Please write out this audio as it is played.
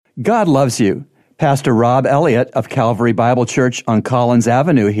God loves you. Pastor Rob Elliott of Calvary Bible Church on Collins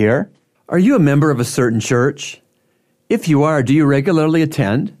Avenue here. Are you a member of a certain church? If you are, do you regularly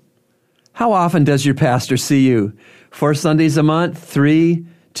attend? How often does your pastor see you? 4 Sundays a month? 3?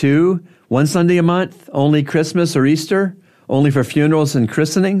 2? 1 Sunday a month? Only Christmas or Easter? Only for funerals and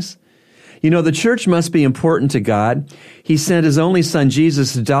christenings? You know, the church must be important to God. He sent His only Son,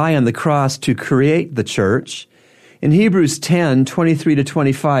 Jesus, to die on the cross to create the church. In Hebrews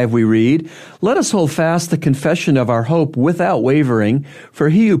 10:23-25, we read, "Let us hold fast the confession of our hope without wavering, for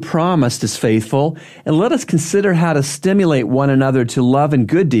He who promised is faithful, and let us consider how to stimulate one another to love and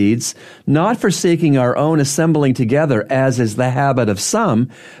good deeds, not forsaking our own assembling together, as is the habit of some,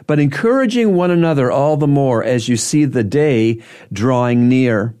 but encouraging one another all the more as you see the day drawing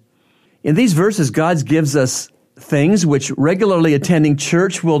near." In these verses, God gives us things which regularly attending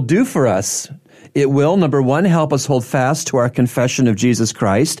church will do for us. It will, number 1, help us hold fast to our confession of Jesus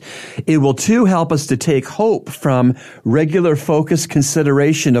Christ. It will, 2, help us to take hope from regular focused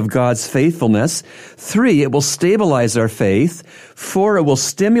consideration of God's faithfulness. 3, it will stabilize our faith. 4, it will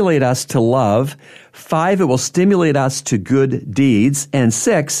stimulate us to love. 5, it will stimulate us to good deeds. And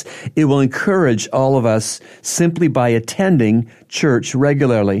 6, it will encourage all of us simply by attending church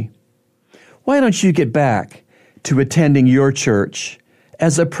regularly. Why don't you get back to attending your church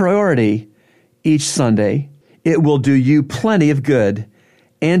as a priority each Sunday? It will do you plenty of good,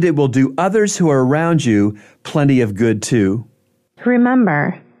 and it will do others who are around you plenty of good too.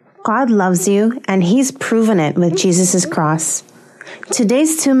 Remember, God loves you, and He's proven it with Jesus' cross.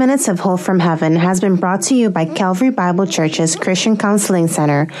 Today's 2 Minutes of Hope from Heaven has been brought to you by Calvary Bible Church's Christian Counseling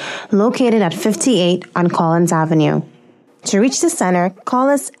Center, located at 58 on Collins Avenue. To reach the center, call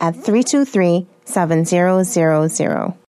us at 323-7000.